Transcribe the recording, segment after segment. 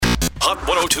Hot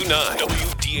 102.9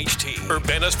 WDHT,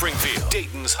 Urbana, Springfield,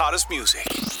 Dayton's hottest music.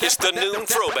 It's the noon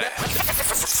throwback.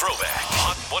 Throwback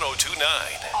Hot 102.9.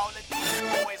 All the deep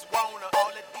boys wanna,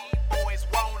 all the deep boys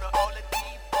wanna, all the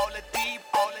deep boys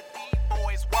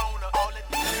wanna, all the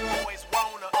deep boys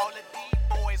wanna, all the deep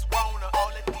boys wanna,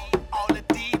 all the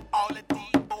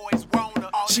deep boys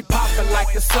wanna. She poppin'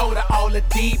 like a soda, all the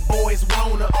deep boys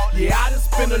wanna. Yeah, I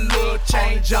just spent a little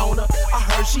change on her. I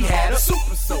heard she had a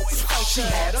super soaker. She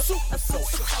had a super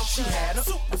soaker. She had a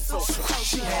super soaker.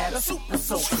 She had a super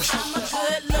soaker. I'm a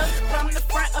good look from the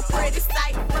front, a pretty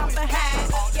sight from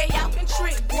behind. Yeah, y'all can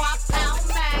trick, walk out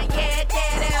mine. Yeah,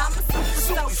 daddy, I'm a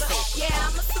super soaker. Yeah,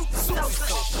 I'm a super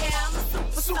soaker. Yeah, I'm a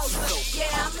super soaker.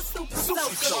 Yeah, I'm a super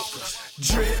soaker.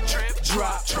 Drip, drip,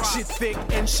 drop. She thick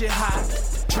and she hot.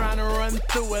 Tryna run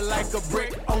through it like a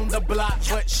brick on the block.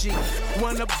 But she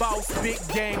wanna boss big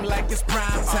game like it's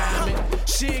prime timing.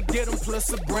 She'll get 'em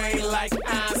plus a brain like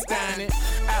Einstein. And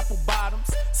apple bottoms,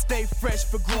 stay fresh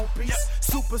for groupies.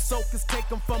 Super soakers take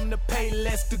 'em from the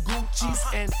Payless to Gucci's.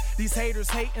 And these haters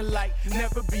hating like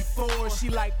never before. She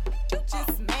like, You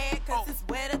just mad cause it's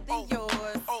wetter than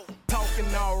yours.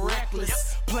 talking all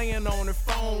reckless, playing on her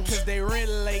phone cause they rent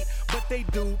late, but they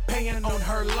do paying on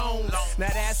her loans. Now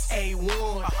that's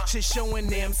A1, she showing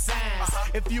them signs.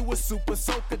 If you a super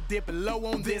soaker, dip low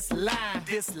on this line,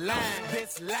 this line,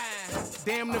 this line.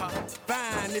 Damn the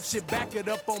fine, if she back it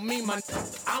up on me,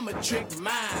 I'ma trick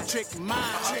mine, trick mine,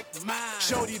 trick mine.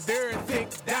 Shorty very thick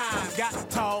dime, got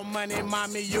tall money,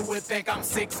 mommy, you would think I'm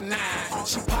 6'9".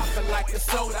 She poppin' like a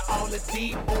soda, all the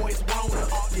deep boys want her.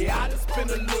 Yeah, I just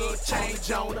spent a little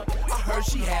change on her. I heard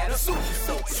she had a super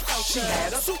soaker. She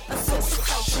had a super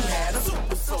soaker. She had a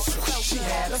super soaker. She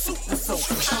had a super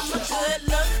soaker. I'm a good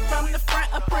look from the front,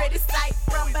 a pretty sight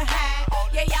from behind.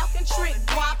 Yeah, y'all can trick,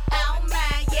 walk out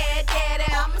mine. Yeah,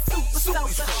 daddy, I'm a super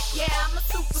soaker. Yeah, I'm a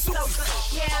super soaker.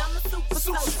 Yeah, I'm a super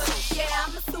soaker. Yeah,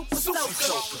 I'm a super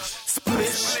soaker.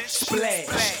 Splish,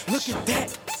 splash. Look at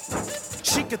that.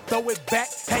 She could throw it back,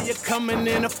 how you coming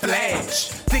in a flash.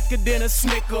 Thicker than a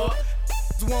Snicker.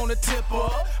 Wanna tip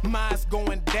her, mine's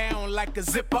going down like a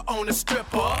zipper on a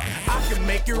stripper. I can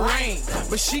make it rain,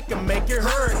 but she can make it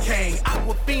hurricane.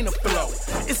 Aquafina flow,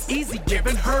 it's easy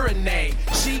giving her a name.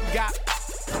 She got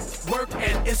work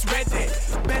and it's ready.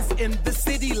 Best in the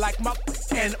city like my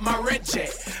and my red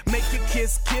jet. Make a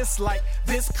kiss like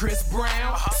this Chris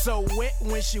Brown. So wet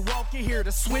when she walk, you hear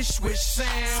the swish swish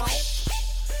sound.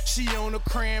 She on a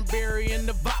cranberry in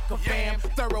the vodka fam.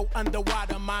 Thorough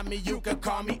underwater, mommy, you can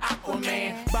call me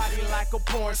Aquaman. Body like a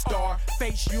porn star,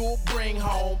 face you'll bring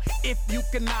home. If you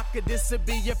can knock it, this'll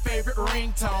be your favorite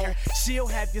ringtone. She'll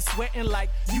have you sweating like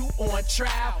you on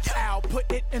trial. I'll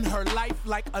put it in her life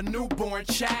like a newborn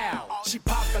child. She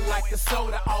poppin' like a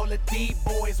soda, all the deep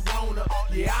boys want her.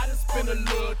 Yeah, I just spent a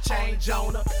little change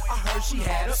on her. I heard she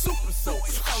had a super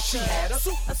soaker. She had a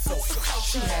super soaker.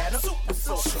 She had a super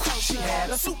soaker. She had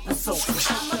a super soaker.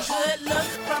 I'm a good look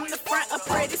from the front, a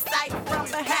pretty sight from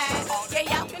behind. Yeah,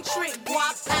 y'all can trick,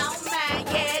 walk out mine.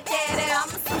 Yeah, daddy, I'm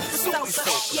a super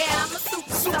soaker. Yeah, I'm a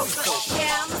super soaker.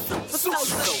 Yeah, I'm a super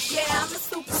soaker. Yeah, I'm a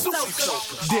super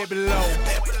soaker. Dip it low,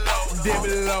 dip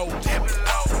it low,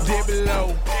 dip it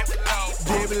low,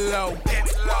 dip it low,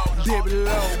 dip it low, dip it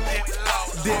low,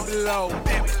 dip it low,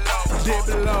 dip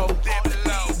it low,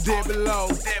 dip it low.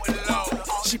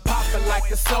 She poppin'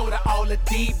 like a soda, all the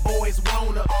deep boys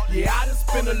want her. Yeah, I just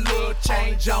spent a little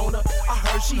change on her. I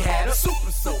heard she had a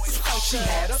super soaker. She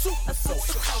had a super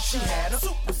soaker. She had a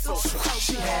super soaker.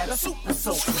 She had a super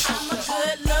soaker. I'm a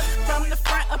good look from the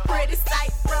front, a pretty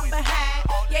sight from behind.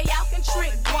 Yeah, y'all can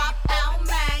trick, walk out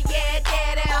mine. Yeah,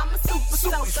 daddy, I'm a super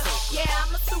soaker. Yeah,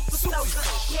 I'm a super soaker.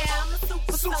 Yeah, I'm a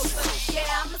super soaker.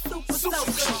 Yeah, I'm a super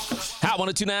soaker. Hot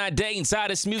 102.9 Dayton's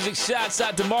hottest music. Shouts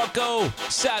out to Marco.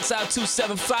 Shouts out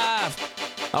 275.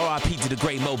 R.I.P. to the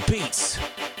great Mo Beats.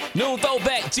 Noon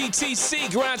throwback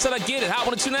GTC. Grind till I get it. Hot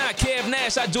 102.9 Kev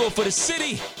Nash. I do it for the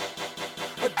city.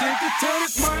 Addicted to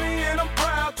this money and I'm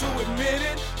proud to admit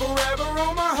it. Forever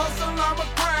on my hustle, I'ma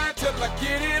grind till I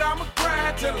get it. I'ma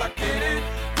grind till I get it.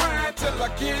 Grind till I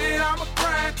get it. I'ma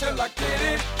grind till I get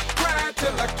it. Grind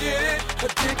till I get it.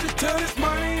 Addicted to this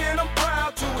money and I'm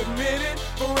proud to admit it.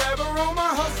 Forever on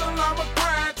my hustle, I'ma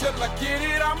grind till I get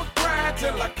it. I'ma grind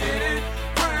till I get it.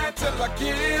 Grind till I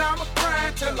get it. I'ma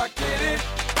grind till I get it.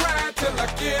 Grind till I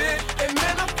get it. And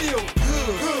man, I feel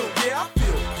good. Yeah, I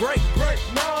feel great.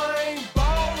 No, I ain't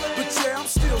ballin', but yeah, I'm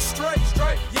still straight.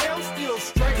 Yeah, I'm still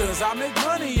straight. Cause I make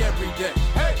money every day.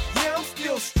 Hey, yeah, I'm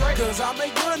still straight. Cause I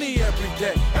make money every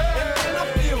day. Hey, and man, I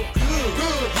feel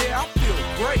good. Yeah, I feel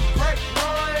great. No,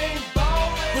 I ain't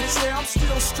ballin', but yeah, I'm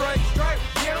still straight.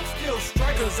 Yeah, I'm still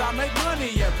straight. Cause I make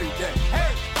money every day.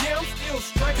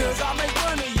 cause I make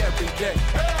money every day.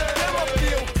 Damn, I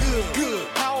feel good.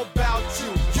 How about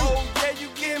you? Oh, yeah, you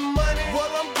getting money?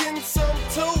 Well, I'm getting some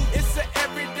too. It's an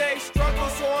everyday struggle,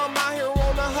 so I'm out here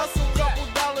on a hustle. Couple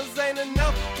dollars ain't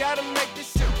enough, gotta make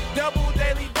this shit double,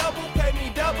 daily double. Pay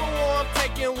me double or I'm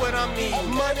taking what I need.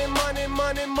 Money, money,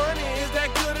 money, money. Is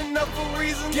that good enough for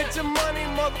reason? Get your money,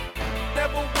 mother.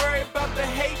 Never worry about the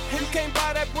hate. You can't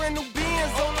buy that brand new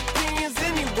Benz on opinions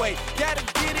anyway. Gotta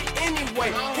get it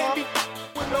anyway. Can't be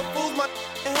with no fools. My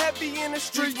heavy in the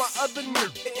streets. My other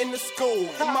nigga in the school.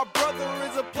 And my brother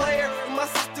is a player. And my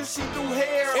sister, she do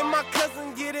hair. And my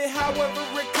cousin get it however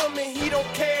it come and he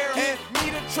don't care. And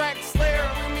need a track slayer.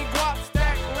 Bring me guap,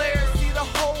 stack layers. See, the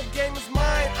whole game is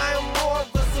mine. I am more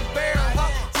of a surveyor.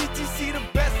 GTC the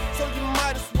best, so you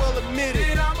might as well admit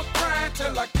it. I'ma grind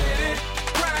till I get it.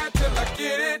 Till I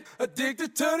get it,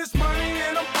 addicted to this money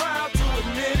and I'm proud to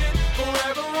admit it.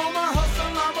 Forever on my hustle,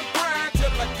 I'ma grind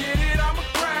till I get it. I'ma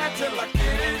grind till I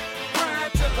get it.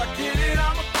 Grind till I get it.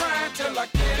 I'ma grind till I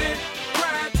get it.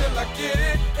 Grind till I get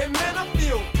it. And man, I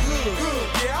feel good.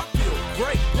 Yeah, I feel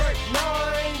great. No,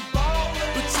 I ain't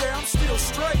ballin', but yeah, I'm still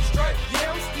straight. Yeah,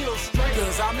 I'm still straight.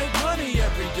 Cause I make money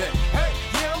every day. Hey,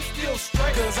 yeah, I'm still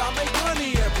straight. Cause I make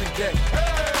money every day.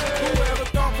 Hey, whoever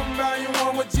thought from Volume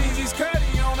 1 with Jeezy's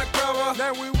Cuddy on the cover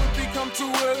that we would become two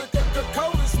of the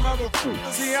coldest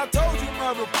motherfuckers. See, I told you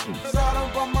motherfuckers, I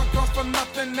don't bump my guns for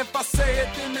nothing. If I say it,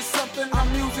 then it's something. Our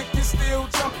music is still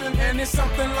jumping, and it's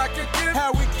something like a gift.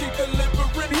 How we keep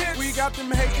delivering hits. We got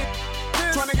them hating,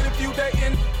 trying to get a few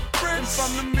dating friends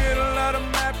from the middle of the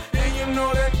map, and you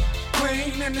know that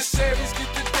clean and the Chevys get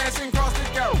the dancing across the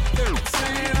go.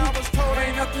 Saying I was told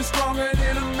ain't nothing stronger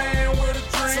than a man with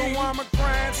a dream. So I'ma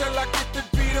grind till I get to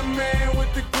be the man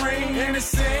with the green. And it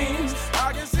seems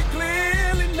I can see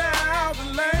clearly now the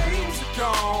lanes are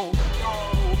gone.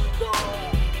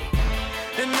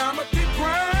 And I'ma keep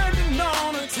grinding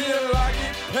on until I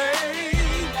get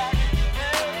paid.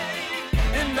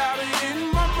 And I'll be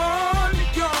getting my money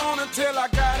gone until I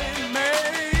got it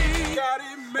made.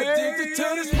 Addicted to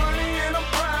this money and I'm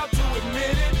proud to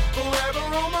admit it. Forever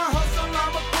on my hustle,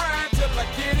 I'ma grind till I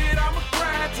get it. I'ma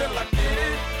grind till I get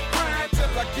it. Grind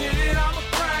till I get it. I'ma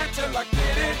grind till I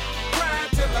get it. Grind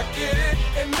till I get it.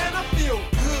 And man, I feel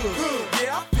good.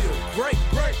 Yeah, I feel great.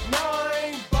 No,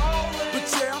 I ain't ballin', but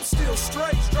yeah, I'm still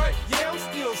straight. Yeah, I'm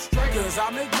still straight. Cause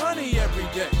I make money every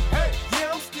day. Hey,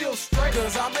 yeah, I'm still straight.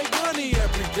 Cause I make money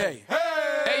every day.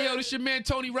 Hey, yo, this your man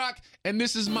Tony Rock, and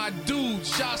this is my dude,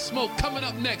 Shaw Smoke, coming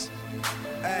up next.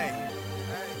 Hey,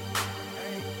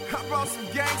 I brought some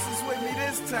gangsters with me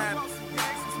this time.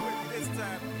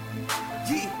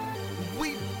 Yeah,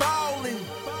 we ballin'.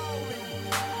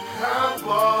 I'm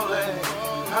ballin',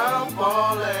 I'm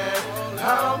ballin',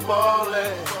 I'm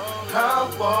ballin',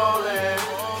 I'm ballin'.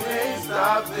 Can't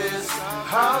stop this,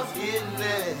 I'm getting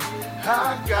it.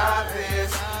 I got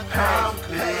this, I'm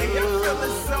good. Hey, I'm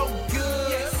feeling so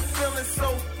good, feeling so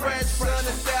fresh.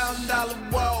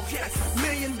 $100,000 walk, $1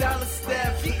 million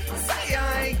step. Say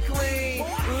I ain't clean,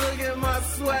 look at my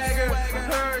swagger.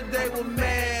 Heard they were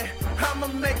mad, I'ma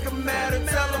make them matter.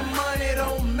 Tell them money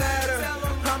don't matter.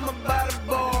 I'ma buy the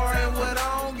bar, and what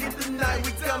I don't get tonight,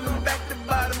 we coming back to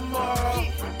buy tomorrow.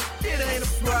 It ain't a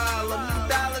problem, the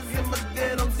dollars in my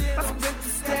denims. I spent the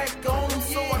stack on them,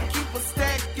 so I keep a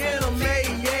stack in them. Hey,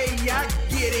 I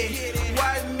get it.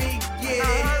 Why me get it? I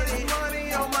heard the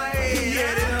money on my head.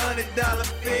 Yeah, that $100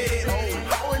 fit.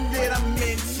 Oh, and did I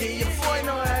mention your boy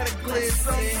know how to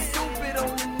glisten? Stupid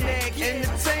on the neck, and the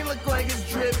chain look like it's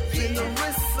dripping. The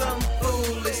wrist some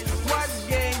foolish, watch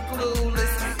gang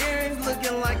clueless. Earrings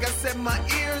looking like I set my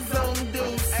ears on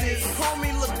deuces.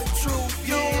 Homie, look the truth,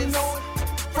 you don't know it.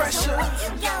 Pressure. You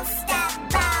don't stop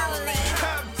ballin'.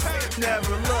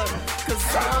 Never look,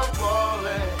 cause I'm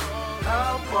ballin',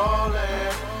 I'm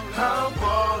ballin', I'm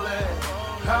ballin',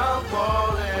 I'm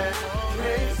ballin'.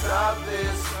 Can't stop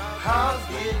this, I'm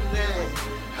getting it.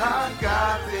 I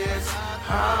got this,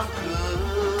 I'm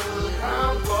good.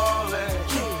 I'm ballin',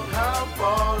 I'm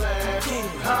ballin',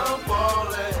 I'm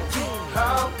ballin',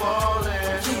 I'm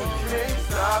ballin'. Can't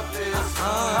stop this,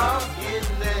 I'm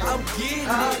getting it.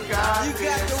 I got You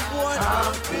got this, the one.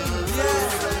 I'm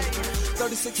good.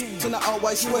 36 in the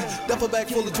all-white sweat, duffel bag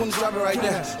full of 20s, drop it right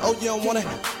there. Oh, you don't want it?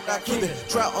 I keep it.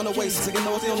 Trout on the waist, so you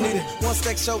know if you don't need it. One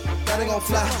stack show, that ain't gon'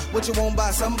 fly. What you won't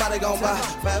buy, somebody gon' buy.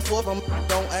 Fast forward,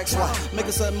 don't ask why. Make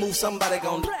a sudden move, somebody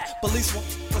gon' Police want,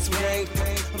 cause we ain't.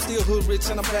 I'm still hood rich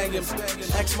and I'm banging.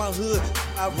 Ask my hood,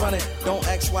 I run it. Don't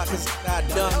ask why, cause I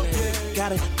done it.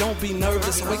 Got it, don't be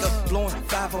nervous. Wake up blowing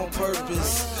 5 on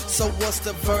purpose. So what's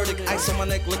the verdict? Ice on my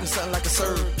neck looking something like a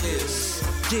circus.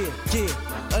 Yeah,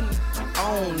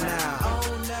 on now.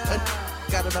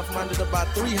 Got got enough money to buy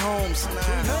 3 homes now.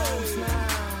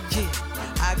 Yeah,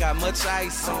 I got much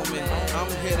ice on me.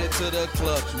 I'm headed to the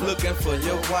club looking for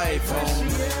your wife,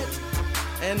 homie.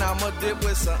 And I'ma dip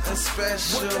with something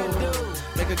special.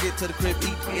 Make her get to the crib,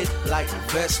 eat it like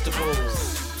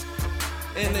vegetables.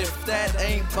 And if that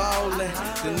ain't ballin',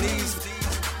 then these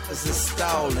is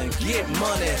stalling. Get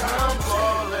money. I'm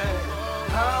ballin',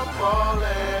 I'm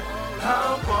ballin',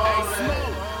 I'm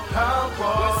ballin', I'm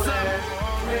ballin'.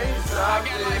 Can't stop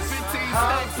this.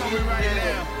 I'm getting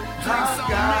it. I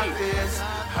got this.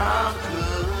 I'm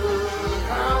good.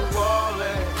 I'm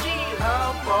ballin',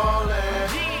 I'm ballin'.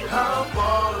 I'm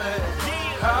ballin',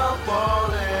 I'm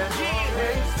ballin',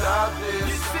 can't stop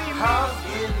this, I'm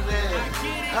getting it,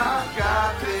 I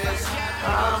got this,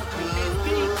 I'm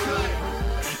good.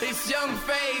 It's Young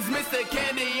Phase, Mr.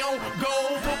 Candy on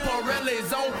gold,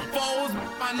 Pirelli's on foes,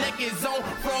 my neck is on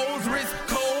froze, wrist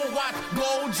cold, watch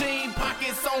gold jean,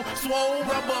 pockets on swole,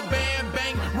 rubber band,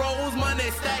 bank rolls, money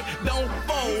stack, don't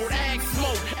fold, act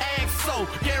smoke, act so,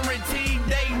 guaranteed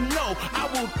they know, I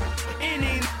will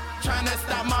any tryna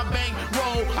stop my bank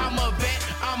roll. I'm a vet,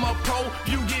 I'm a pro.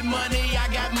 You get money,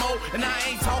 I got more. And I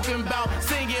ain't talking about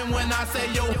singing when I say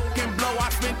yo can blow. I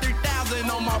spent 3,000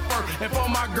 on my fur, and for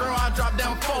my girl I dropped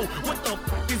down 4. What the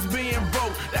is being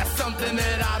broke? That's something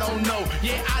that I don't know.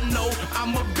 Yeah, I know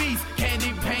I'm a beast.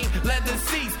 Candy paint, leather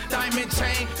seats, diamond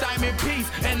chain, diamond piece,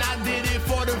 and I did it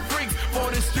for the freaks, for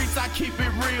the streets. I keep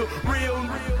it real, real,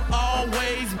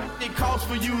 always. It costs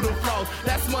for you to floss.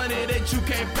 That's money that you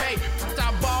can't pay.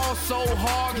 I ball so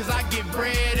hard 'cause I get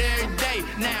bread every day.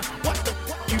 Now, what the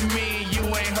fuck you mean you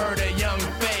ain't heard of Young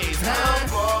Phase, huh? I'm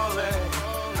ballin',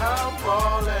 I'm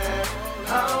ballin',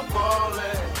 I'm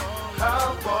ballin',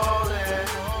 I'm ballin'.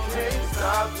 Can't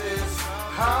stop this,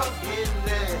 I'm getting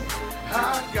it,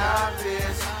 I got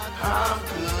this, I'm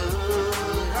good.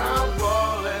 I'm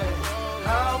ballin',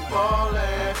 I'm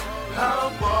ballin',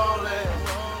 I'm ballin',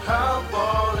 I'm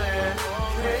ballin'.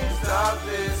 Can't stop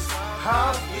this,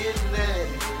 I'm getting it,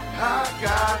 I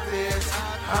got this,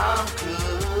 I'm good.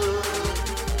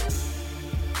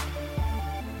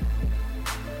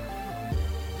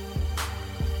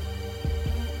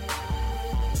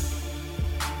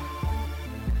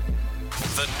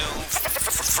 The new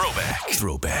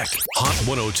Throwback. Hot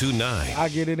 102.9. I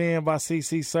Get It In by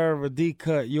CC Server,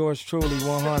 D-Cut, yours truly,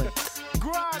 100.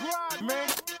 Grind, man.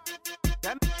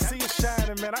 I see you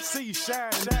shining, man. I see you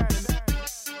shining.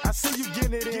 I see you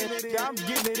getting it in. Yeah, I'm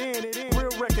getting it in.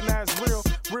 Real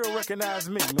recognize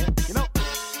me, man. You know,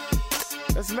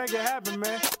 let's make it happen,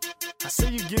 man. I see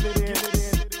you getting it in.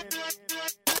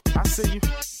 I see you.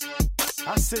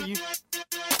 I see you.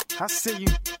 I see you.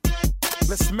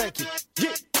 Let's make it.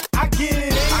 Yeah. I get it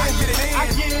in. I get it in. I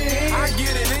get it in. I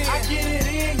get it in. I get it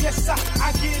in. Yes, I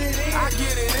get it in. I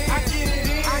get it in. I get it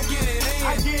in. I get it in.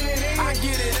 I get it in. I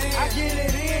get it in. I get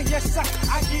it in. Yes,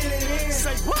 I get it in.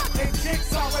 Say what? And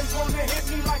chicks always wanna hit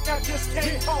me like I just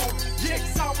came home.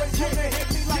 Chicks always wanna hit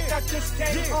me like I just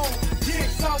came home.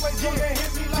 Chicks always wanna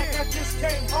hit me like I just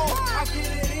came home. I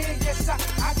get it in. Yes,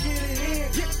 I get it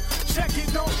in. Check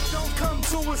it, don't come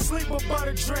to a sleep about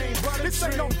a dream. This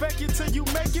ain't no fake it till you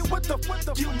make it. What the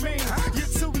you mean?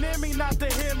 You're too near me not to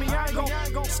hear me. I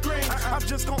ain't gon' scream. I'm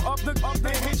just gon' up and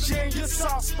hit you in your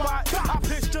soft spot. I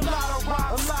pitched a lot of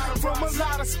rocks from a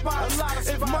lot of spots.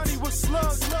 If money was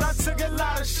slugs, I took a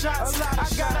lot of shots. I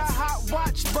got a hot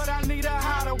watch, but I need a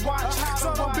hotter watch.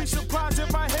 So don't be surprised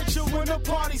if I hit you when the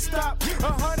party stop.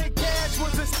 100 cash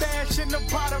was the stash in the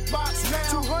Potter box.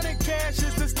 200 cash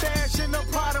is the stash in the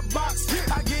Potter box.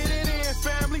 I get it in,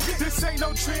 family. This ain't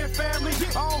no trend, family.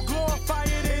 I don't glorify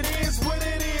it, it is what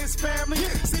it is, family.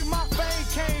 See, my fame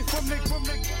came from the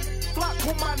flock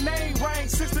when my name rang.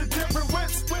 Since the different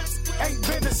whips ain't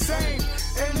been the same.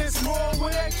 And it's more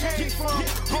where that came from.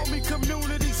 Homie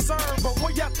community served, but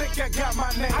where y'all think I got my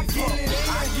name I from? get it in.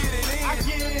 I get it in. I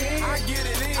get it in. I get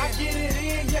it in. I get it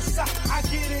in. Yes, I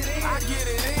get it in. I get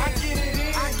it in. I get it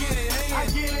in. I get it in. I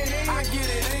get it in. I get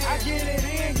it in. I get it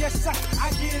in. Yes, I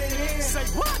get it in. Say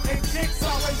what? And chicks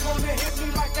always wanna hit me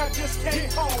like I just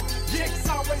came home. Chicks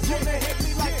always wanna hit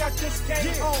me like I just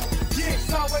came home.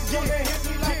 Chicks always wanna hit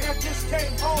me like I just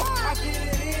came home. I get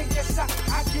it in. Yes,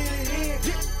 I get it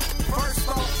in. First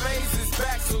off, Phase is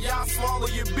back, so y'all swallow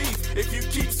your beef. If you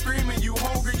keep screaming, you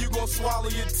hungry, you gon' swallow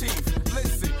your teeth.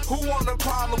 Listen, who want a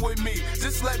problem with me?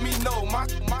 Just let me know. My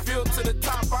field to the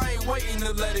top, I ain't waiting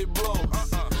to let it blow.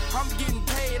 I'm getting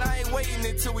paid, I ain't waiting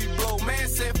until we blow. Man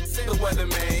said the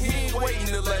weatherman, he ain't waiting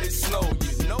to let it snow.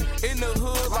 You know, in the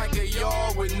hood like a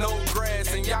yard with no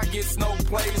grass, and y'all get snow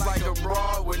plays like a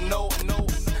broad with no.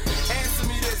 Answer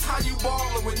me this, how you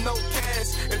ballin' with no cash?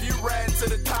 If you riding to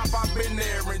the top, I've been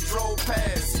there and drove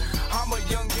past. I'm a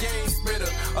young game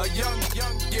spitter, a young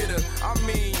getter. I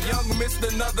mean, young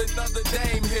Mr. Another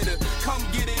dame hitter. Come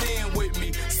get it in with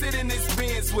me, sit in this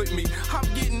Benz with me. I'm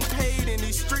getting paid in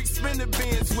these streets, spin the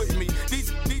Benz with me.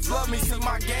 These love me, see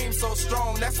my game so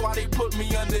strong. That's why they put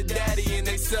me under daddy in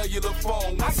they cellular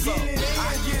phone. What's up? I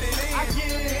get it in. I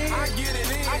get it in. I get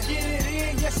it in. I get it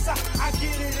in. Yes, I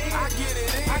get it in. I get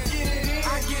it in. I get it in.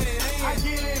 I get it in. I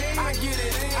get it in. I get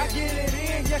it in. I get it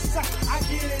in. Yes, I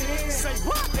get it in. Say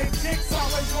what? And Jigs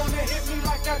always wanna hit me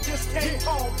like I just came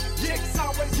home. Jigs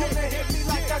always wanna hit me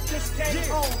like I just came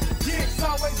home. Jigs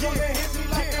always wanna hit me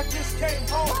like I just came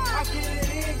home. I get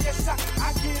it in. Yes,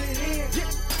 I get it in.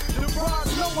 The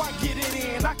bras know I get it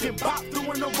in. I can bop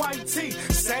through in the white tee.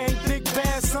 Same thick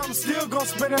bad, something still gon'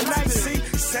 spend a night. See,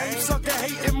 same sucker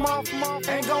hating mom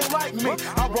ain't gon' like me.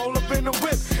 I roll up in the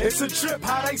whip, it's a trip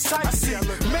how they sightsee.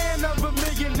 Man of a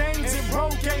million names and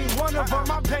broke ain't one of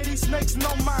them. I pay these snakes no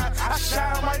mind. I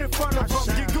shine right in front of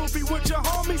them. Get goofy with your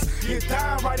homies, you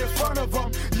die right in front of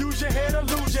them. Use your head or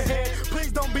lose your head.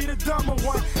 Please don't be the dumber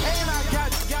one. And I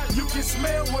got you can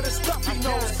smell with a stuffy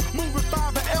nose. Moving by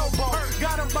the elbow,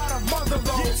 got him by the mother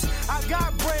loads. I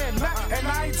got bread, and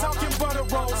I ain't talking butter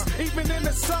rolls. Even in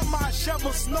the summer, I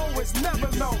shovel snow, it's never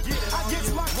known. I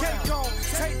get my cake on,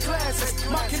 take classes.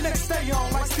 My connect stay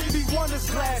on like Stevie Wonder's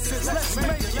glasses. Let's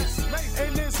make it.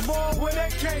 And there's more where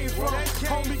that came from.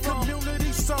 Homie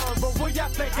community served, but where y'all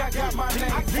think I got my name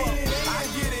from? I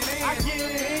get it in. I get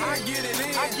it in. I get it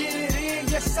in. I get it in.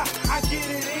 Yes, I get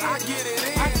it in. I get it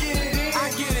in. I get it in. I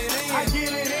get it in. I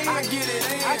get it in. I get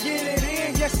it in. I get it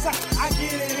in. Yes, I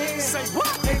get it in. Say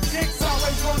what? And Jigs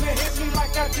always wanna hit me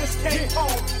like I just came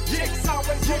home. Jigs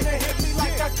always wanna hit me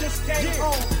like I just came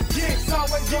home. Jigs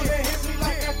always wanna hit me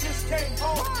like I just came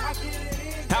home. I get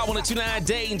it in. Hot 102.9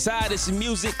 Dayton's hottest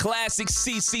music classic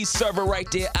CC server right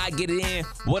there. I get it in.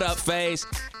 What up, FaZe?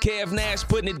 Kev Nash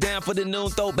putting it down for the Noon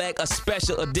Throwback, a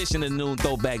special edition of Noon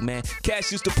Throwback, man.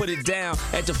 Cash used to put it down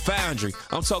at the Foundry.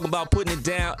 I'm talking about putting it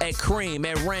down at Cream,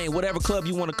 at Rain, whatever club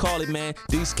you want to call it, man.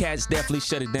 These cats definitely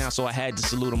shut it down, so I had to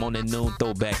salute them on that Noon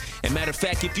Throwback. And matter of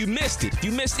fact, if you missed it, if you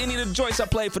missed any of the joints I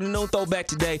played for the Noon Throwback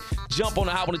today, jump on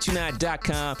the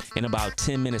hot1029.com. In about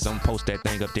 10 minutes, I'm going to post that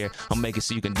thing up there. I'm making it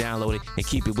so you can download it and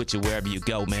keep it with you wherever you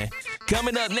go, man.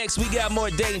 Coming up next, we got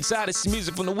more Dayton's hottest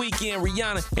music from the weekend.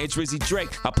 Rihanna and Drizzy Drake.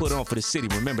 I put on for the city.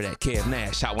 Remember that, Kev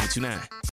Nash, Hot 102.9.